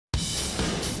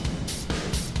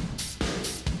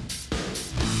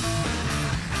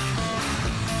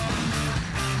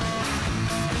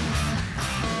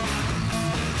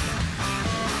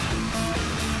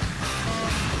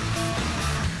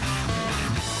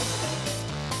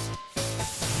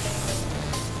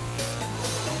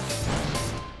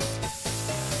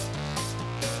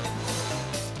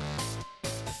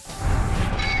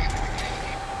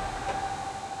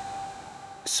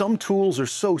Some tools are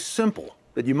so simple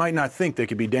that you might not think they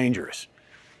could be dangerous.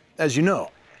 As you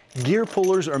know, gear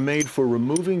pullers are made for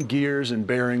removing gears and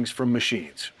bearings from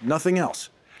machines, nothing else.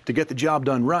 To get the job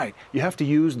done right, you have to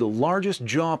use the largest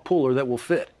jaw puller that will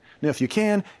fit. Now, if you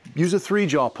can, use a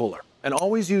 3-jaw puller, and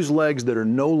always use legs that are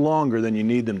no longer than you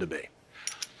need them to be.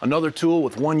 Another tool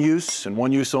with one use and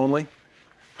one use only,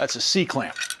 that's a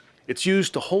C-clamp. It's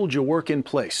used to hold your work in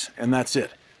place, and that's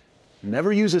it.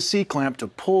 Never use a C-clamp to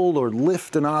pull or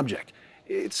lift an object.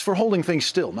 It's for holding things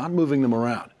still, not moving them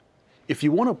around. If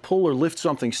you want to pull or lift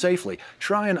something safely,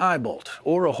 try an eye bolt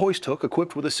or a hoist hook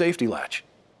equipped with a safety latch.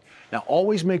 Now,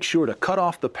 always make sure to cut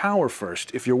off the power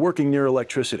first if you're working near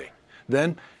electricity.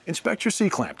 Then, inspect your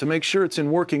C-clamp to make sure it's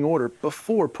in working order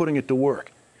before putting it to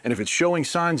work. And if it's showing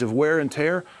signs of wear and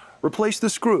tear, replace the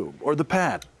screw or the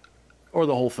pad or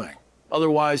the whole thing.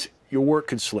 Otherwise, your work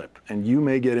could slip and you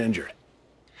may get injured.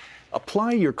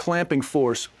 Apply your clamping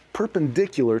force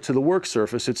perpendicular to the work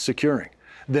surface it's securing.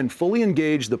 Then fully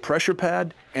engage the pressure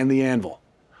pad and the anvil.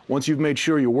 Once you've made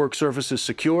sure your work surface is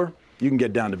secure, you can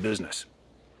get down to business.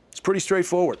 It's pretty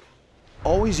straightforward.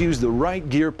 Always use the right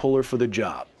gear puller for the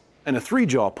job, and a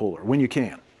 3-jaw puller when you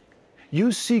can.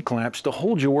 Use C-clamps to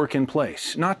hold your work in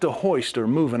place, not to hoist or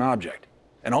move an object.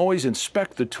 And always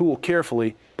inspect the tool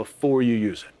carefully before you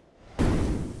use it.